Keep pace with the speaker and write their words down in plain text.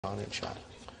inshallah.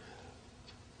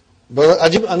 But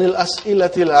ajib anil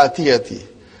as'ilatil atiyati.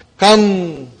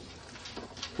 Kam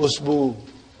usbu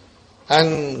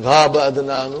and ghaba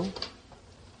adnanu.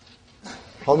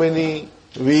 How many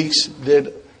weeks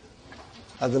did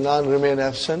Adnan remain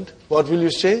absent? What will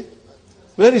you say?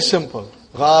 Very simple.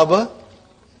 Ghaba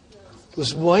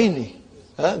usbuaini.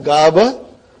 Ghaba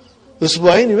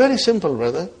usbuaini. Very simple,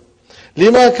 brother.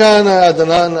 Lima kana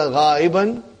Adnan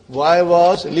ghaiban. Why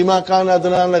was Lima kana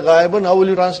Adnan ghaiban? How will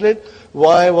you translate?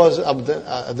 Why was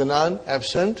Adnan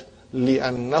absent?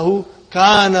 Li'annahu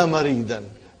kana maridan.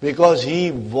 Because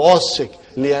he was sick.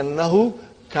 Li'annahu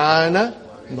kana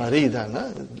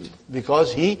maridan.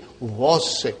 Because he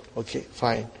was sick. Okay,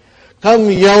 fine. Kam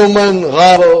yawman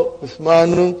ghaba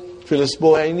Uthmanu fil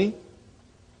usbu'aini.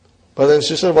 Brother and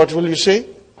sister, what will you say?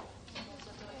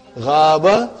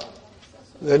 Ghaba,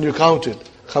 then you count it.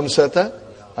 Khamsata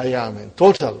ayamin.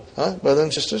 Total, brothers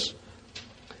and sisters.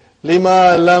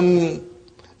 Lima lam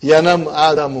yanam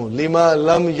Adamu. Lima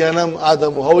lam yanam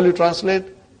Adamu. How will you translate?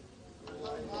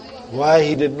 Why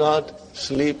he did not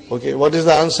sleep. Okay, what is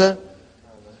the answer?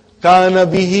 Kana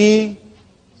bihi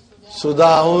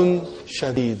sudahun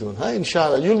shadidun.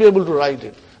 Inshallah, you'll be able to write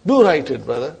it. Do write it,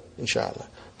 brother. Inshallah.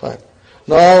 Fine.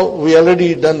 Now, we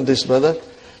already done this, brother.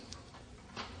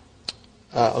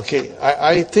 Okay,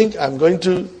 I think I'm going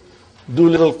to do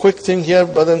a little quick thing here,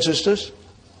 brothers and sisters.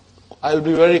 I'll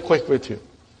be very quick with you.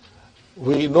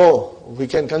 We know we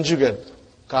can conjugate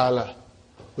kala.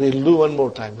 We'll do one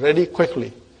more time. Ready?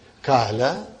 Quickly.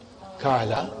 Kala,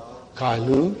 kala,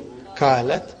 kalu,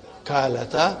 kalat,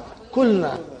 kalata,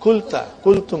 kulna, kulta,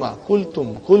 kultuma,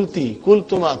 kultum, kulti,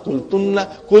 kultuma, kultunna,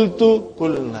 kultu,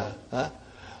 kulna.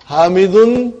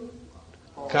 Hamidun,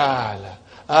 kala.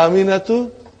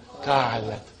 Aminatu,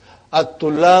 kalat.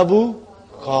 At-tullabu,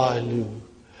 qalu.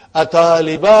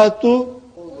 At-talibatu,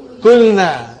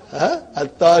 kulna.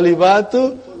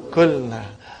 At-talibatu, kulna.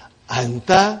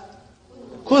 Anta,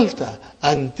 kulta.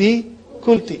 Anti,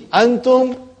 kulti.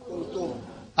 Antum,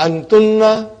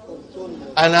 antunna,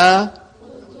 ana,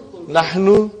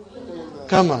 nahnu.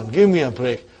 Come on, give me a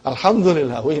break.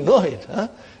 Alhamdulillah, we know it.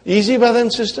 Easy, brothers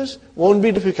and sisters. Won't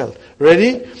be difficult.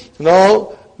 Ready?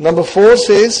 Now, number 4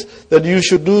 says that you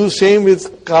should do same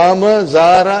with kama,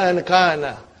 zara and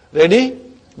kana. Ready,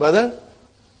 brother?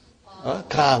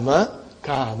 Kama,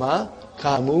 kama,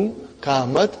 kamu,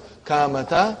 kamat,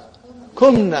 kamata,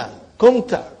 kumna,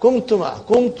 kumta, kumtuma,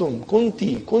 kumtum,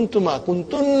 kunti, kuntuma,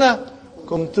 kuntunna,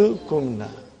 kumtu, kumna.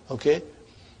 Okay?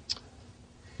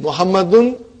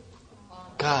 Muhammadun,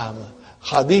 kama.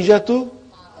 Khadijatu,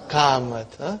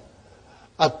 kamat.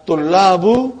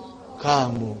 At-tullabu,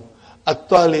 kamu.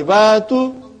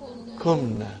 At-talibatu,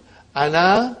 kumna.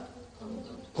 Ana,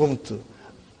 kumtu.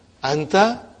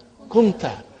 Anta,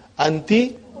 kumta.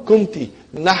 Anti, kumti.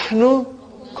 Nahnu,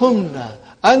 kumna.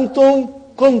 Antum,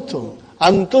 kumtum.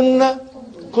 Antunna,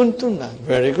 kuntunna.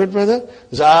 Very good, brother.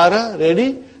 Zara,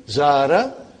 ready?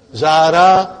 Zara,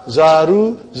 zara,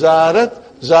 zaru, zarat,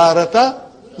 zarata,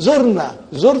 zurna,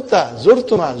 zurta,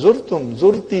 zurtuma, zurtum,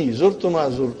 zurti, zurtuma,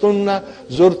 zurtunna,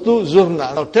 zurtu,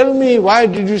 zurna. Now tell me, why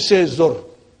did you say zur?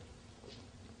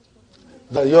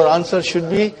 Your answer should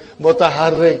be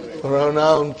mutaharrik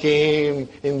pronoun came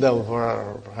in the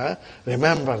verb.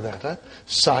 Remember that.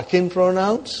 Sakin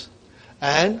pronouns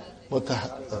and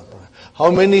mutaharrik.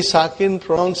 How many sakin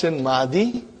pronouns in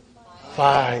Madi?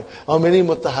 5. How many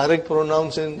mutaharrik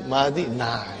pronouns in Madi?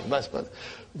 9.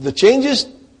 The changes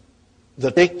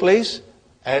that take place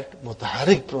at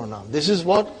mutaharrik pronoun. This is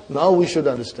what now we should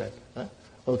understand.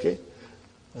 Okay?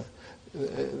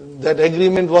 That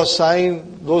agreement was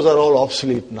signed, those are all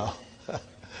obsolete now.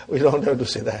 We don't have to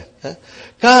say that.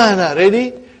 Kana,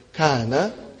 ready?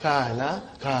 Kana, kana,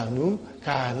 kanu,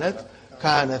 kanat,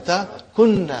 kanata,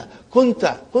 kunna,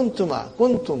 kunta, kuntuma,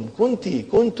 kuntum, kunti,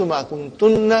 kuntuma,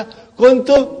 kuntunna,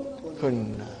 kuntu,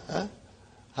 kunna.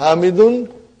 Hamidun,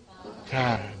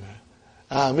 kana.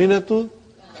 Aminatu,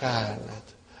 kanat.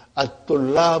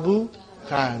 At-tullabu,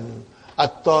 kanu.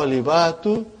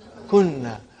 At-talibatu,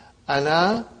 kunna.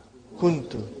 Ana,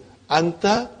 kuntu.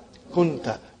 Anta,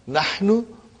 kunta. Nahnu,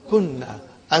 kunna.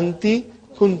 Anti,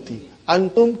 kunti.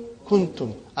 Antum,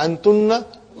 kuntum. Antunna,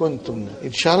 kuntunna.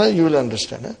 Inshallah, you will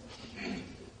understand.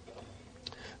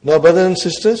 Now, brothers and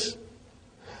sisters,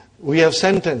 we have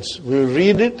sentence. We will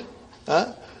read it,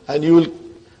 and you will,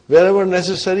 wherever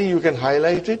necessary, you can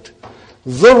highlight it.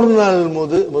 Zurna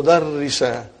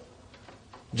al-mudarrisa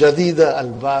jadida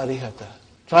al-barihata.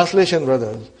 Translation,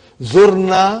 brothers.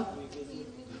 Zurna,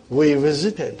 we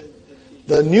visited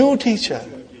the new teacher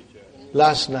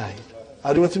last night.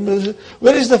 Are you with me?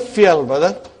 Where is the fi'al,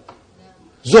 brother?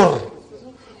 Zur.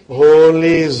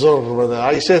 Only zur, brother.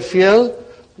 I say fi'l,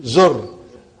 zur.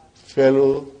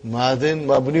 Fi'l madin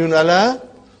mabniun ala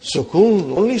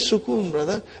sukun. Only sukun,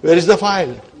 brother. Where is the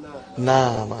file?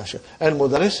 Na, masha. And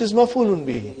mudaris is mafulun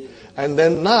bihi. And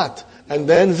then nat. And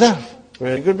then zarf.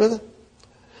 Very good, brother.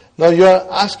 Now you are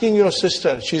asking your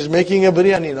sister. She is making a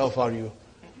biryani now for you.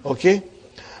 Okay?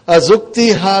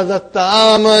 Azukti hadha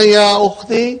ta'ama ya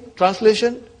ukhti.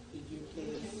 Translation?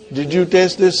 Did you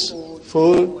taste this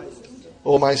food?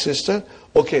 Oh, my sister.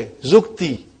 Okay.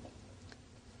 Zukti.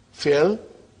 Fi'l.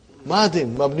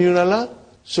 Madin. Mabniun ala.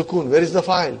 Sukun. Where is the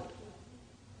file?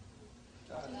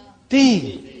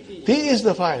 Ti. Ti is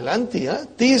the file. Anti. Huh?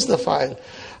 Ti is the file.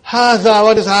 Haza.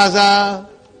 What is haza?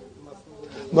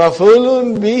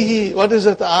 Mafulun bihi. What is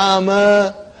it?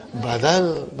 Ama.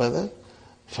 Badal. Badal.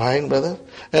 Fine, brother.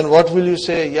 And what will you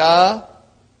say? Ya.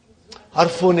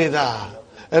 Harfu nida.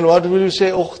 And what will you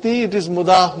say? Ukhti. It is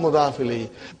mudaf ilayhi.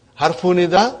 Harfu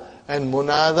nida and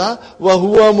munada. Wa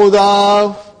huwa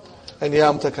mudaf. And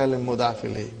ya mutakallim mudaf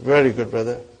ilayhi. Very good,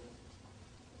 brother.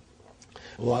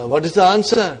 What is the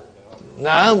answer?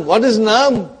 Naam. What is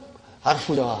naam?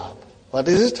 Harfu jawab. What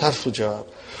is it? Harfu jawab.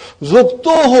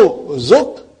 Zuktuhu.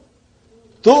 Zuk.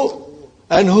 Tu.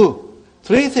 And who?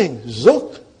 Three things.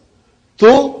 Zuk. Tu.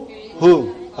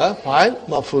 Who? File.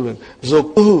 Mafulun.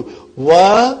 Zuktuhu.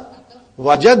 Wa.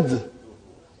 Wajad.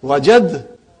 Wajad.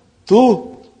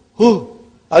 Tu. Who?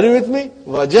 Are you with me?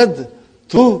 Wajad.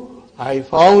 Tu. I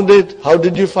found it. How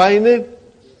did you find it?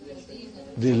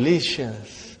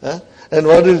 Delicious. And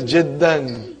what is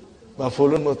jiddan?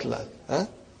 Mafulun mutlaq.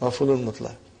 Mafulun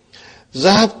mutlaq.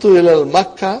 Zahabtu ila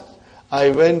Makkah. I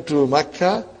went to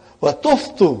Makkah. Wa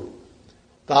tuftu.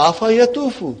 Tafa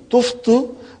yatufu.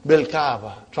 Tuftu bil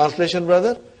Kaaba. Translation,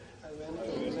 brother?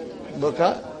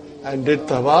 Makkah. And did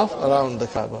tawaf around the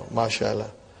Kaaba. MashaAllah.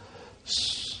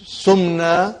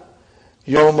 Sumna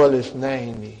yawm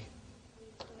al-ithnaini.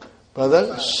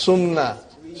 Brother, sumna.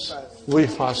 We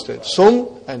fasted. Sum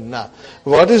and na.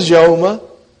 What is yawma?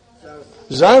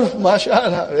 Zarf.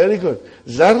 MashaAllah. Very good.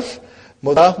 Zarf.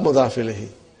 Mudaf ilayhi.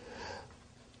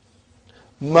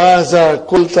 Maza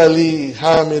kultali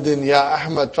hamidin ya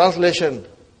Ahmad. Translation.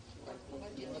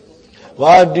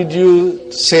 What did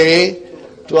you say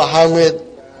to Hamid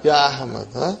ya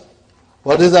Ahmad?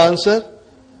 What is the answer?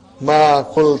 Ma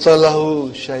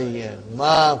qultalahu shayyan.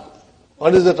 Ma.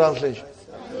 What is the translation?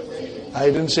 I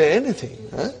didn't say anything.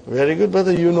 Very good,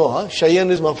 brother. You know, shayyan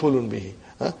is mafulun bihi.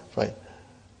 Fine.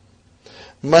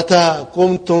 Mata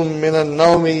kumtum minan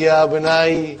nawmi ya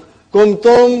abnai.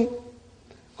 Kumtum.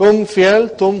 Kum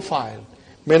fi'l, tum fa'il.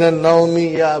 Minan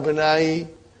nawmi ya abnai.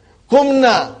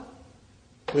 Kumna.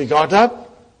 We got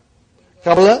up.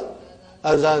 Qabla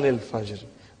adhan al-fajr.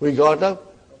 We got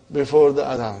up before the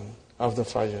adhan of the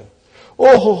fajr.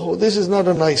 Oh, this is not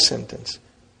a nice sentence.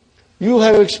 You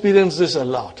have experienced this a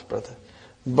lot, brother.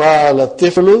 Bala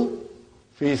tiflu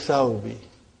fi thawbi.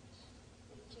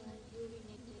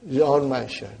 On my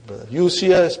shirt, brother. You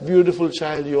see a beautiful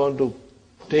child, you want to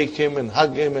take him and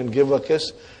hug him and give a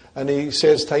kiss, and he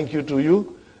says thank you to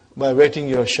you by wetting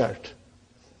your shirt.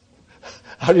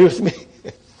 Are you with me?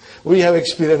 We have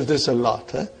experienced this a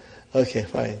lot. Okay,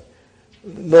 fine.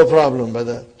 No problem,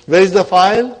 brother. Where is the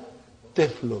file?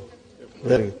 Tiflu.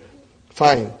 Very good.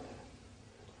 Fine.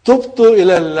 Tubtu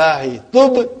ilallahi.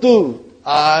 Tubtu.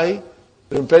 I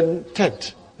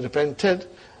repented. Repented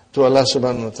to Allah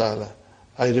subhanahu wa ta'ala.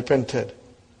 I repented.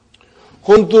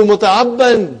 Kuntu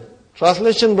muta'abban.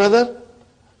 Translation, brother.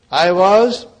 I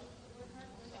was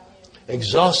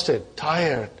exhausted,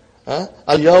 tired.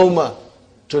 Al-yawma.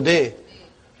 Today.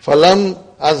 Falam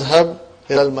azhab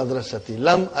ila al-madrasati.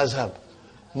 Lam azhab.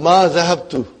 Ma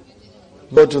zahabtu.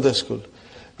 Go to the school.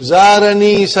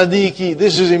 Zarani sadiqi.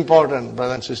 This is important,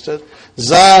 brother and sister.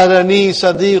 Zarani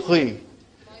sadiqi.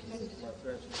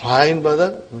 Fine,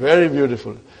 brother. Very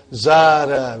beautiful.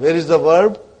 Zara. Where is the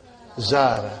verb?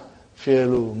 Zara.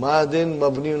 Fi'lu. Madin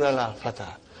mabniun ala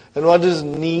fatah. And what is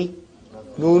ni?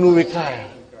 Nunu vikaya.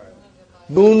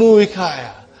 Nunu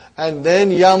vikaya. And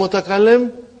then ya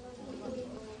mutakallim.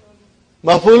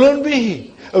 Mafulun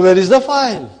bihi. Where is the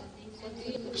file?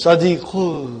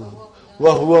 Sadiqu.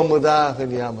 Wa huwa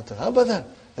mudafin ya mutakallim. Brother.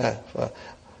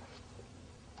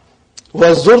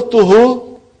 Wazurtuhu.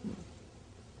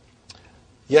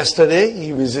 Yesterday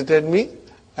he visited me,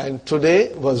 and today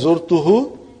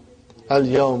wazurtuhu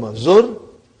al-yawma. Zur,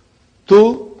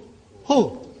 tu,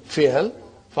 hu. Fi'al,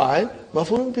 fa'il,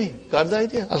 maf'ulun bihi. Got the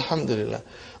idea? Alhamdulillah.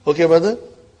 Okay, brother?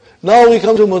 Now we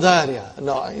come to mudariya.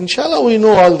 Now, inshallah, we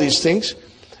know all these things.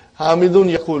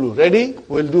 Hamidun yakulu. Ready?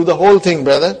 We'll do the whole thing,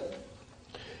 brother.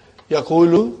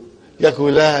 Yakulu.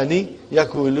 yakulani,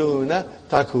 yakuluna,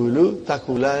 takulu,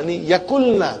 takulani,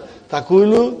 yakulna,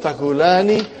 takulu,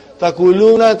 takulani,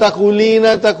 takuluna,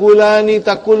 takulina, takulani,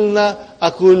 takulna,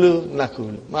 akulu,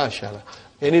 nakulu. MashaAllah.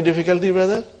 Any difficulty,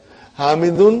 brother?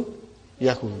 Hamidun,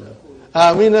 yakulu.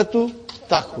 Aminatu,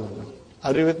 takulu.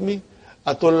 Are you with me?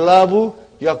 Atullabu,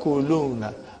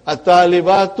 yakuluna.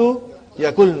 Atalibatu,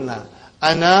 yakulna.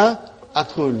 Ana,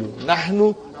 akulu.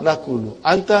 Nahnu, nakulu.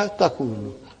 Anta,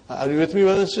 takulu. Are you with me,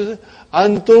 brothers and sisters?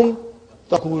 Antum,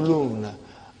 takuluna.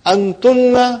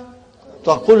 Antunna,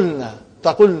 takulna.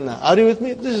 Takulna. Are you with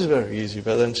me? This is very easy,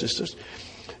 brothers and sisters.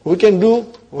 We can do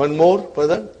one more,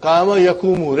 brother. Kama,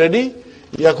 yakumu. Ready?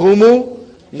 Yakumu,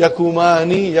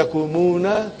 yakumani,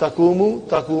 yakumuna, takumu,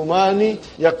 takumani,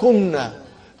 yakumna.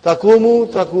 Takumu,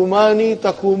 takumani,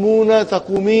 takumuna,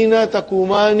 takumina,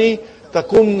 takumani,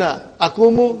 takumna.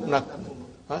 Akumu,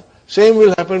 nakumu. Same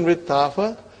will happen with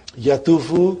tafa.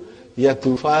 Yatufu,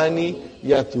 yatufani,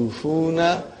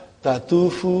 yatufuna,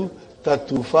 tatufu,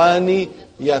 tatufani,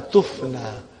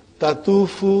 yatufna.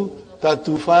 Tatufu,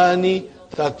 tatufani,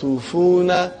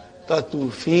 tatufuna,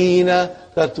 tatufina,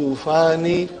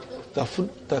 tatufani,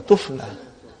 tatufna.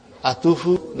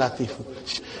 Atufu, natifu.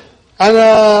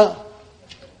 Ana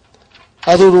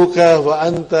azuruka wa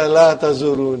anta la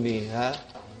tazuruni.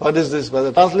 What is this,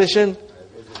 brother? Translation?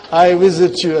 I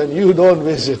visit you and you don't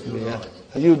visit me.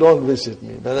 You don't visit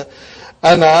me, brother.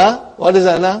 Ana, what is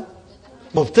ana?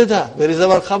 Mubtada. Where is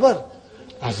our khabar?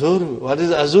 Azuru. What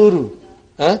is azuru?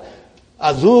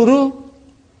 Azuru.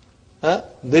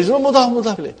 There is no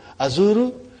mudaf.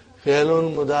 Azuru.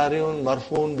 Fi'lun mudari'un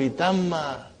marfu'un bi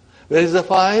tamma. Where is the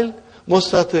fa'il?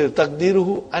 Mustatir.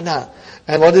 Taqdiruhu ana.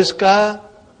 And what is ka?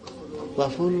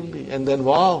 Maf'ulun bi. And then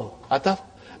wow. Ataf.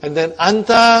 And then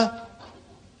anta.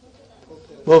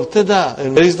 Mubtada.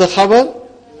 And where is the khabar?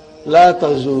 La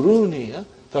tazuruni.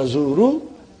 Tazuru.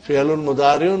 Fi'lun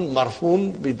mudari'un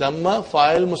marfu'un bi damma.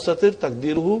 Fa'il mustatir.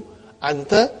 Taqdiruhu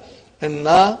anta. And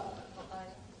na.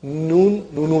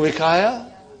 Nunu wikaya.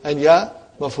 And ya.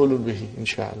 Maf'ulun bihi.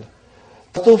 Inshallah.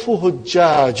 Tatufu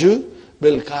hujjaju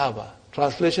bil Kaaba.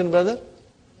 Translation, brother?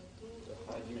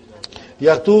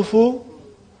 Yatufu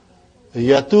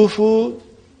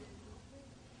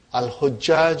al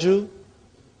hujjaju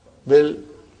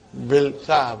bil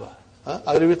Kaaba.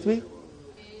 Are you with me?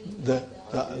 The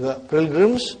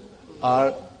pilgrims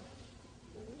are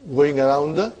going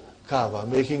around the Kaaba,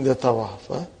 making the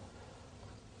tawaf.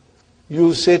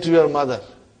 You say to your mother,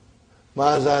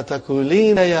 Maza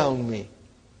takulina ya ummi.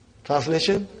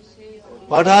 Translation?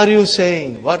 What are you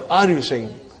saying? What are you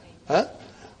saying?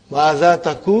 Maza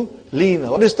takulina.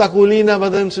 What is takulina,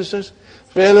 brothers and sisters?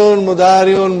 Fi'lun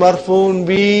mudari'un marfu'un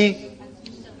bi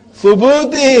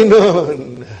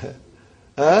thubutinun.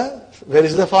 Where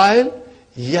is the file?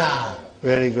 Ya.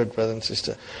 Very good, brother and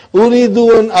sister.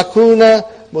 Uridu an akuna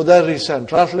mudarrisan.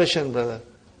 Translation, brother.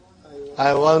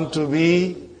 I want to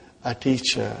be a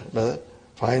teacher, brother.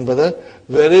 Fine, brother.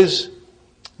 Where is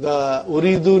the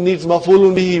uridu needs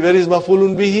maf'ulun bihi? Where is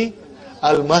maf'ulun bihi?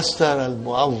 Al-mastar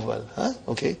al-mu'awwal.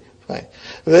 Okay, fine.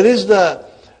 Where is the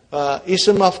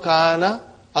ism of kana?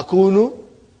 Akunu.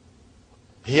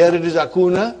 Here it is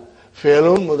akuna.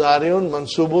 Fi'lun mudari'un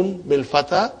mansubun bil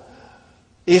fatha.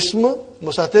 Ism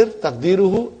musatir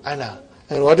taqdiruhu ana.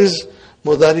 And what is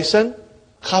mudarisan?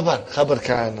 Khabar. Khabar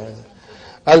kana.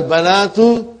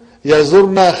 Al-banatu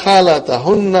yazurna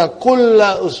khalatahunna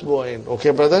kulla usbu'in.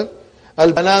 Okay, brother?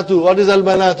 Al-banatu. What is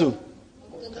al-banatu?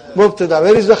 Mubtada.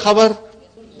 Where is the khabar?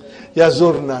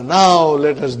 Yazurna. Now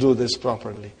let us do this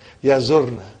properly.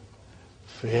 Yazurna.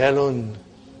 Fi'lun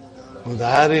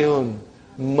mudari'un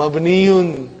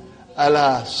mabniyun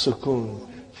ala sukun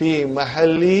fi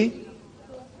mahalli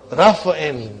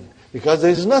raf'in. Because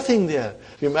there is nothing there.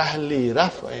 Fi mahalli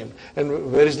raf'in.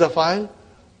 And where is the file?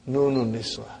 Nunun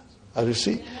niswa. Are you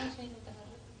see?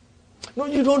 No,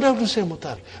 you don't have to say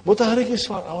mutaharik. Mutaharik is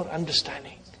for our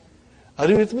understanding. Are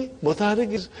you with me?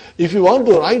 Mutaharik is, if you want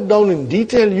to write down in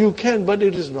detail, you can, but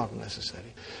it is not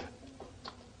necessary.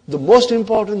 The most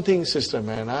important thing, Sister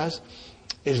Manas,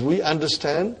 is we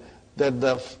understand that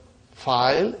the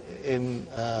file in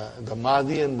the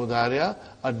Madi and Mudariya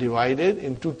are divided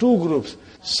into two groups,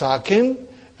 Sakin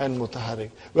and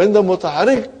Mutaharik. When the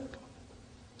Mutaharik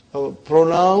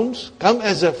pronouns come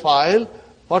as a file,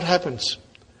 what happens?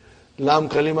 Lam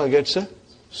kalima gets a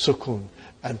sukun.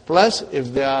 And plus,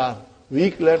 if they are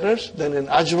weak letters, then in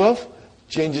ajwaf,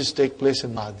 changes take place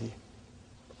in Madi.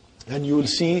 And you will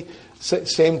see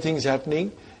same things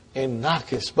happening in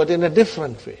Naqis, but in a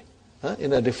different way.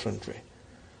 In a different way.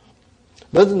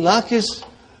 But Naqis,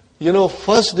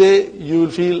 first day you will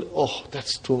feel, oh,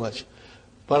 that's too much.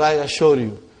 But I assure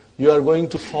you, you are going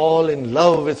to fall in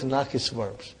love with Naqis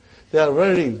verbs. They are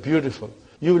very beautiful.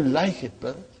 You will like it,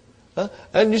 brother.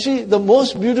 And you see, the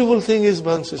most beautiful thing is,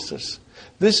 brothers and sisters,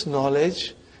 this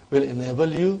knowledge will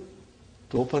enable you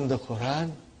to open the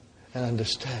Quran and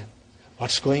understand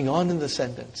what's going on in the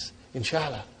sentence.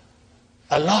 Inshallah.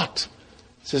 A lot.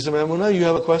 Sister Maimuna, you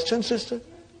have a question, sister?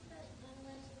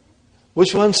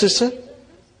 Which one, sister?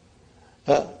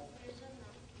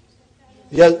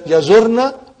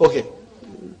 Yazurna? Okay.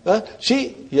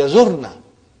 See, yazurna.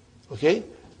 Okay.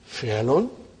 Fi'lun,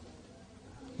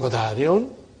 mudari'un,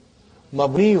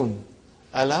 mabni'un,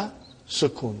 ala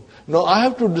sukun. Now I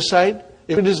have to decide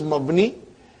if it is mabni,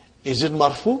 is it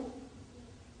marfu?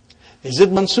 Is it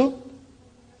mansub?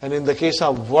 And in the case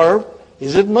of verb,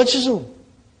 is it majzum?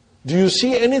 Do you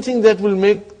see anything that will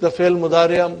make the fi'l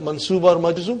mudari'a mansub or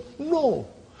majzum? No.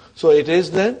 So it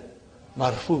is then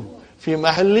marfu. Fi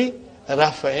mahalli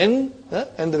raf'in.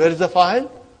 And where is the fa'il?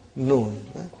 Noon.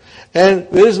 And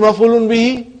where is maf'ulun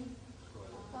bihi?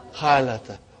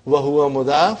 Khalata. Wa huwa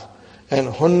mudaf. And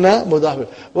hunna mudaf.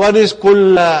 What is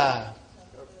kulla?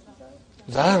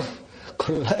 Zarf.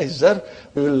 Kulla is zarf.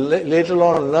 We will later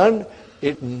on learn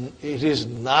it is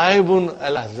naibun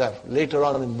ala zarf. Later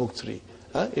on in book 3.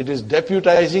 It is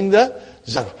deputizing the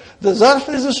zarf. The zarf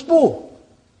is a spoo.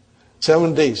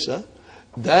 7 days.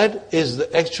 That is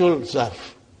the actual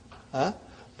zarf.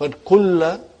 But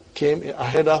kulla came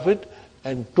ahead of it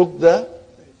and took the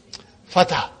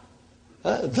fatah.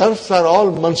 Zarfs are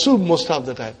all mansub most of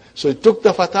the time. So it took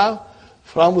the fatah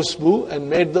from usbu and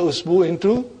made the usbu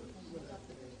into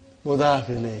mudaf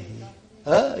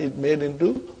ilayhi. It made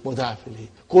into mudaf ilayhi.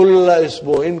 Kulla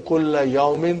isbu'in, kulla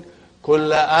yawmin,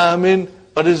 kulla amin.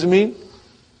 What does it mean?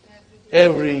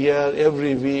 Every year,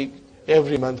 every week,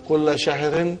 every month. Kulla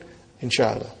shahrin,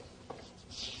 inshallah.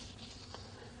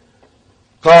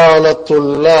 قال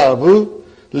الطلاب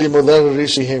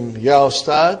لمدرسهم يا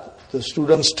أستاذ. The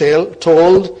students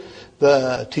told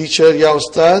the teacher, Ya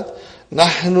Ustad,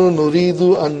 Nahnu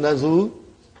nuridu an nazu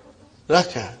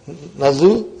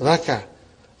raka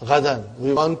gadan.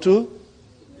 We want to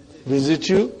visit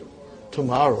you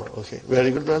tomorrow. Okay,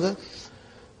 very good, brother.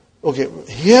 Okay,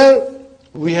 here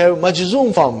we have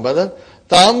majzum form, brother.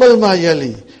 Ta'amal ma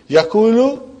yali.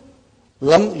 Yakulu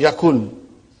lam yakul.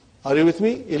 Are you with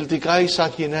me? Iltikai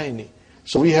sakinaini.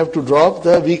 So we have to drop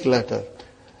the weak letter.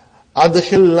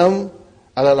 Adkhil lam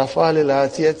ala al-af'al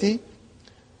al-atiyati.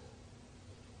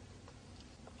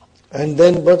 And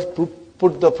then but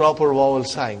put the proper vowel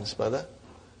signs, brother.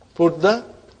 Put the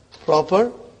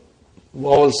proper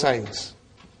vowel signs.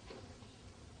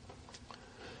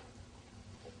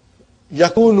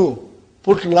 Yakunu.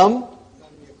 Put lam.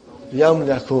 Yam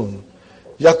yakun.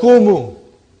 Yakumu.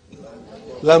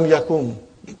 Lam yakum.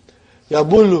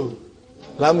 Yabulu.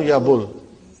 Lam yabul.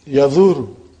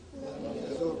 Yadhuru.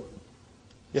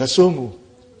 Yasumu.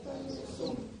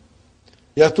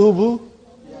 Yatubu.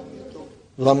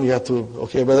 Lam yatub.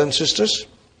 Okay, brothers and sisters.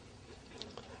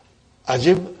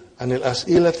 Ajib anil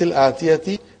as'ilatil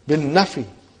atiyati bin nafi.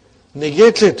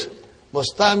 Negate it.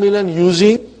 Mustamilan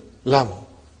using lam.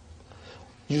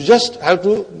 You just have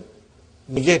to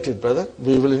negate it, brother.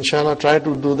 We will inshallah try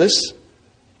to do this.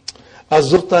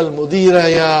 Azurta al-mudira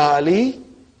ya Ali.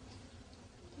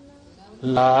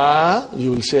 La.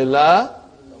 You will say la.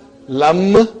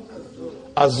 Lam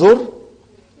azur.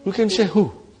 You can say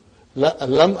who.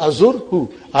 Lam azur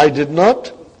who. I did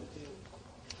not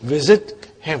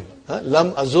visit him.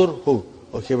 Lam azur who.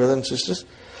 Okay, brothers and sisters.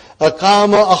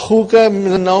 Akama akhuka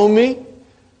min naumi.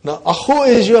 Now, akhu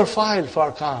is your file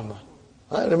for kama.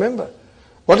 Remember.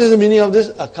 What is the meaning of this?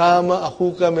 Akama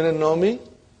akhuka min naumi.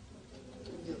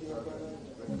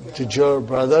 Did your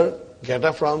brother get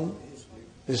up from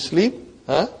his sleep?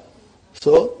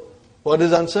 So, what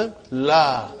is the answer?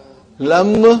 La.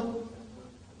 Lam.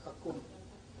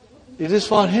 It is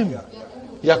for him.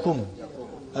 Yakum.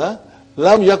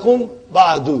 Lam yakum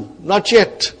ba'du. Not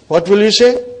yet. What will you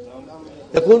say?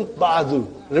 Yakun ba'du.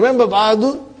 Remember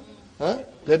ba'du?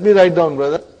 Let me write down,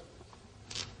 brother.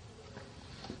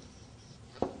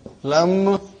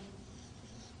 Lam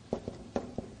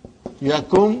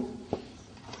yakum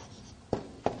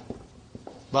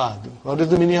ba'du. What is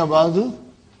the meaning of ba'du?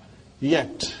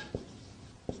 Yet.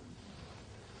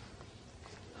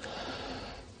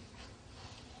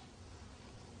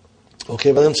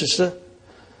 Okay, brother and sister.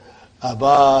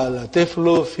 Abal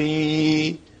tiflu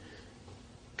fi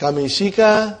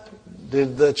kamisika.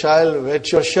 Did the child wet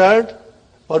your shirt?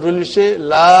 What will you say?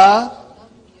 La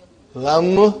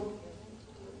lam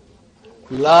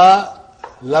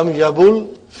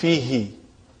yabul fihi.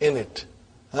 In it.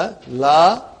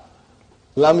 La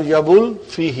lam yabul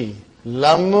fihi.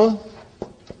 Lam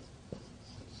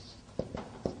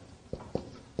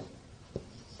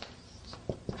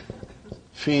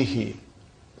fihi.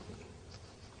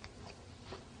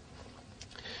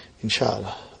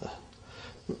 Inshallah.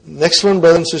 Next one,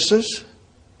 brothers and sisters.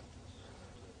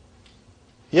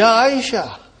 Ya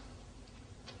Aisha.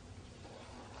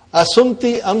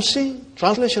 Asumti amsi.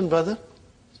 Translation, brother.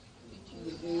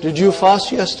 Did you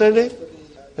fast yesterday?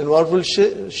 And what will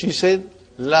she say?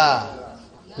 La.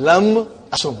 Lam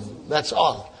asum. That's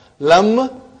all. Lam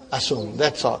asum.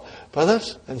 That's all.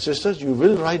 Brothers and sisters, you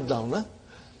will write down. Huh?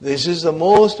 This is the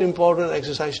most important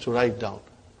exercise to write down.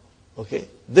 Okay?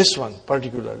 This one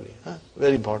particularly. Huh?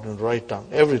 Very important. Write down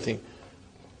everything.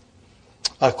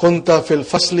 Akunta fil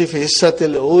fasli fi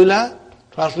hissatil ula.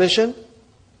 Translation.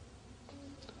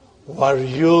 Were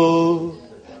you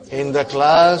in the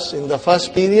class in the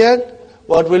first period?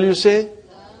 What will you say?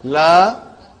 La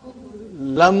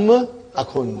lam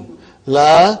akun.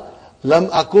 La lam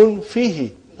akun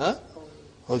fihi. Huh?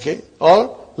 Okay?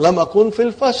 Or lam akun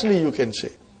fil fasli you can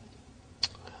say.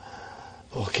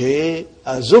 Okay.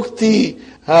 Azukti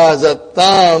hadha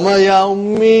tama ya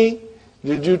ummi.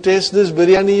 Did you taste this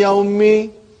biryani ya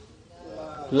ummi?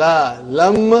 La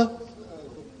lam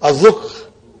azuk.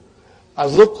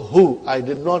 Azuk hu. I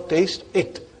did not taste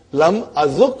it. Lam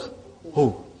azuk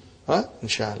hu. Huh?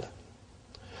 Inshallah.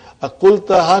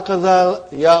 Akulta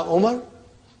hakaza ya Umar.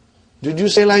 Did you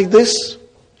say like this?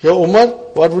 Ya Umar.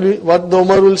 What the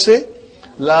Umar will say?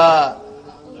 La.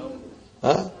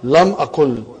 Lam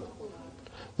akul.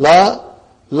 La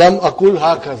lam akul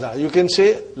hakaza. You can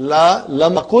say la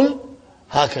lam akul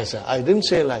hakaza. I didn't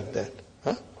say like that.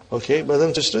 Huh? Okay, brothers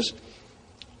and sisters.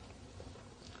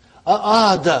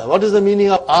 Aada. What is the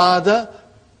meaning of aada?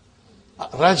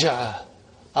 Raja'a.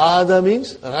 Aada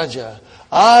means raja'a.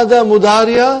 Aada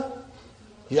mudariya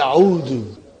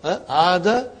ya'udu.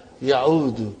 Aada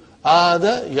ya'udu.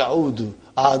 Aada ya'udu.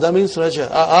 Aada means raja'a.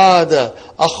 Aada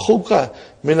akhuka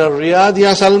min al-riyad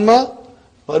ya Salma.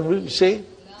 What will you say?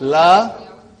 La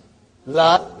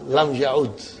lam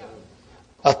ya'ud.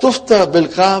 Atufta bil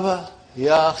Kaaba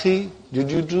ya akhi.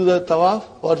 Did you do the tawaf?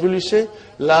 What will you say?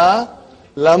 La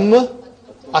lam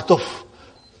atuf.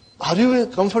 Are you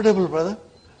comfortable, brother?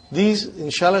 These,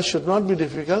 inshallah, should not be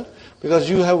difficult because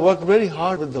you have worked very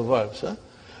hard with the verbs. Huh?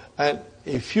 And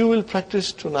if you will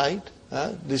practice tonight,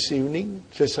 this evening,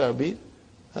 Tresabir,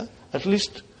 at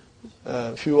least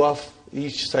a few of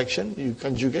each section, you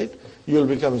conjugate, you will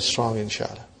become strong,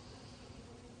 inshallah.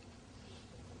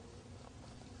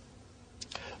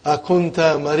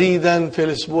 Akunta maridan fil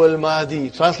isbu al-madi.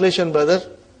 Translation, brother?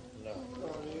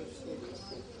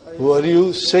 Were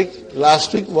you sick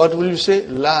last week? What will you say?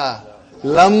 La.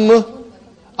 Lam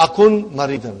akun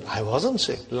maridan. I wasn't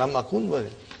sick. Lam akun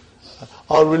maridan.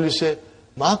 Or will you say,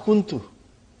 ma kuntu?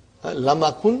 Lam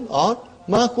akun or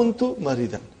ma kuntu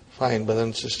maridan. Fine, brothers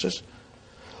and sisters.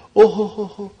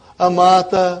 Oh,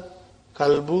 amata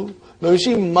kalbu. Now you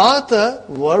see, mata,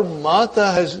 verb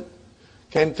mata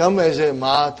can come as a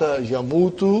mata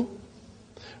yamutu,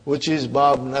 which is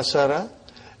bab nasara.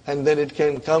 And then it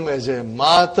can come as a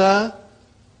mata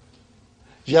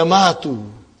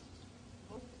yamatu.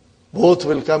 Both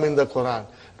will come in the Quran.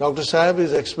 Dr. Sahib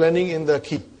is explaining in the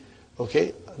key.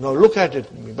 Okay? Now look at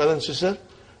it, brother and sister.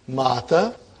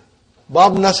 Mata,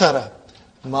 bab nasara.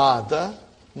 Mata,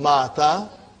 mata,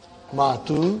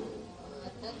 matu,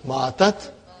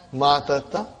 matat,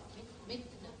 matata,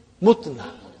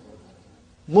 mutna.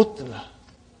 Mutna.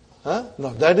 Now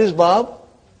that is bab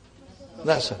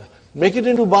nasara. Make it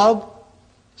into bab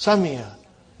samia.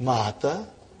 Mata,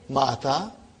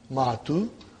 mata, matu,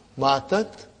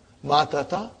 matat,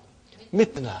 matata,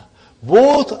 mitna.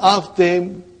 Both of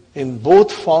them in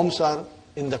both forms are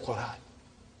in the Quran.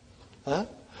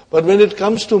 But when it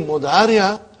comes to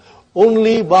mudariya,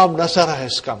 only bab nasara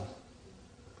has come.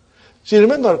 See,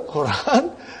 remember,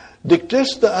 Quran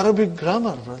dictates the Arabic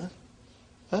grammar, brother.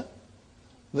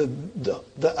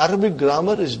 The Arabic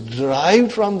grammar is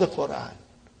derived from the Quran.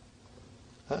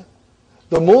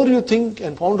 The more you think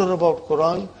and ponder about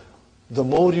Quran, the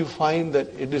more you find that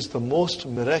it is the most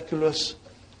miraculous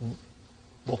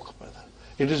book, brother.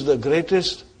 It is the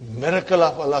greatest miracle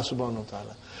of Allah subhanahu wa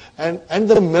ta'ala. And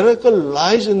the miracle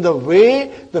lies in the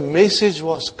way the message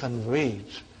was conveyed.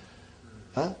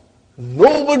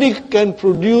 Nobody can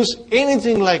produce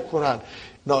anything like Quran.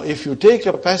 Now, if you take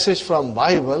a passage from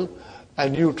Bible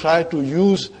and you try to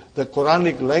use the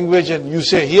Quranic language and you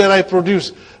say, here I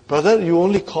produce, brother, you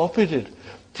only copied it.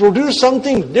 Produce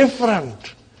something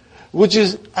different, which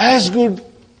is as good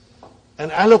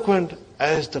and eloquent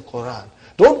as the Quran.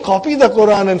 Don't copy the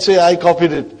Quran and say, I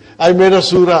copied it. I made a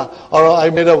surah or I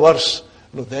made a verse.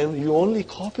 No, then you only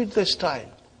copied the style.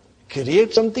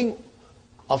 Create something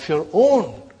of your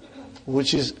own,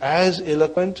 which is as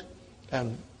eloquent,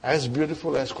 and as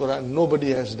beautiful as Quran,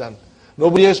 nobody has done.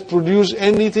 Nobody has produced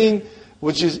anything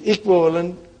which is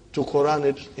equivalent to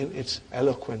Quran in its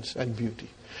eloquence and beauty.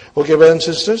 Okay, brothers and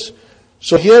sisters.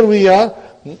 So here we are,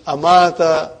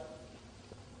 Amata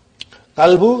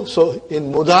Kalbu. So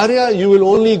in Mudariya, you will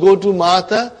only go to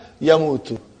Mata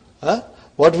Yamutu. Huh?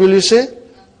 What will you say?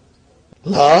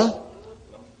 La,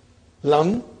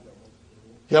 Lam,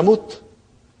 Yamut.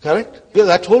 Correct? Because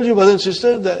I told you, brothers and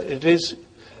sisters, that it is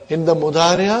in the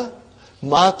Mudariya,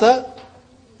 Mata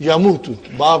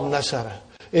Yamutu, Bab Nasara.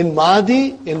 In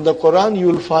Madi, in the Quran, you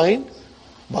will find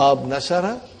Bab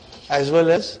Nasara as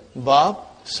well as Bab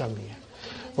Samiya.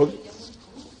 Okay.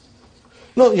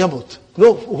 No, Yamut.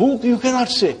 No, who you cannot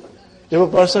say. If a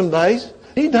person dies,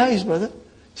 he dies, brother.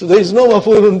 So there is no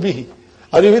maf'ulun bihi.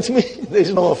 Are you with me? There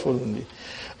is no maf'ulun bihi.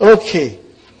 Okay.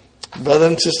 Brothers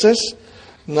and sisters,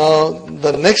 now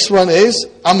the next one is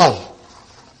Amal.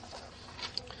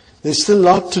 There's still a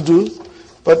lot to do,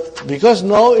 but because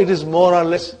now it is more or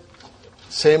less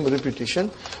same repetition,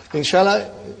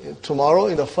 inshallah, tomorrow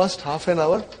in the first half an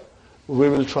hour, we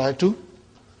will try to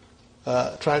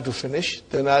finish.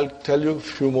 Then I'll tell you a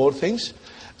few more things,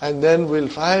 and then we'll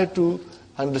try to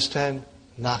understand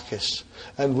Naqis.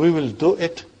 And we will do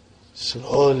it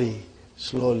slowly,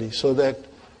 so that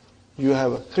you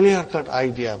have a clear-cut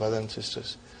idea, brothers and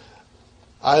sisters.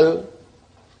 I'll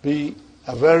be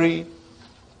a very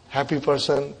happy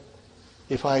person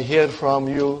if I hear from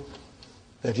you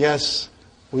that yes,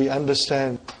 we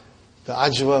understand the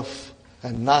Ajwaf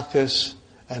and Naqis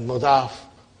and Mudaf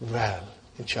well,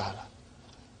 inshallah.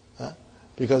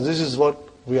 Because this is what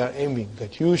we are aiming,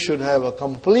 that you should have a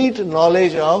complete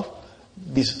knowledge of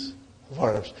these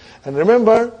verbs. And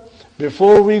remember,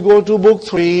 before we go to book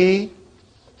 3,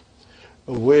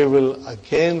 we will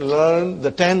again learn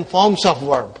the 10 forms of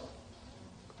verb.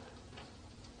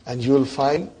 And you will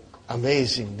find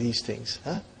amazing these things,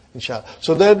 inshallah.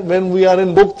 So that when we are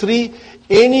in book 3,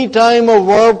 any time a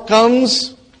verb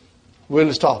comes,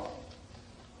 we'll stop.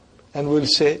 And we'll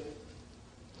say,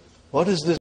 what is this?